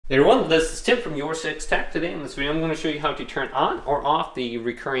Hey everyone, this is Tim from YourSixTech. Today in this video I'm going to show you how to turn on or off the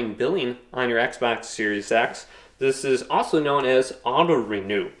recurring billing on your Xbox Series X. This is also known as auto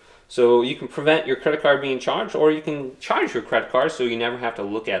renew. So you can prevent your credit card being charged, or you can charge your credit card so you never have to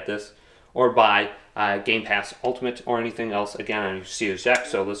look at this or buy Game Pass Ultimate or anything else again on your Series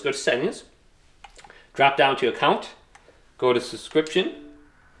X. So let's go to settings, drop down to account, go to subscription,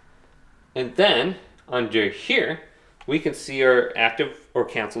 and then under here we can see our active or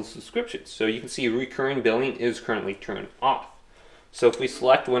canceled subscriptions. So you can see recurring billing is currently turned off. So if we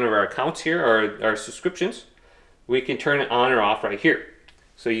select one of our accounts here, or our subscriptions, we can turn it on or off right here.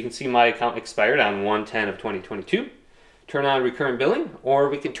 So you can see my account expired on 1/10 of 2022. Turn on recurring billing, or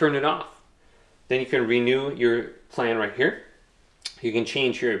we can turn it off. Then you can renew your plan right here. You can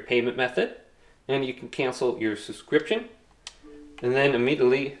change your payment method, and you can cancel your subscription. And then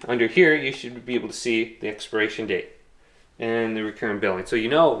immediately under here, you should be able to see the expiration date and the recurring billing. So you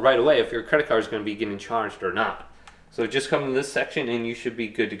know right away if your credit card is going to be getting charged or not. So just come to this section and you should be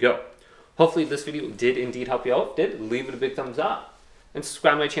good to go. Hopefully this video did indeed help you out. If it did, leave it a big thumbs up. And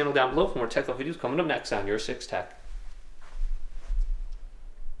subscribe to my channel down below for more technical videos coming up next on YourSixTech.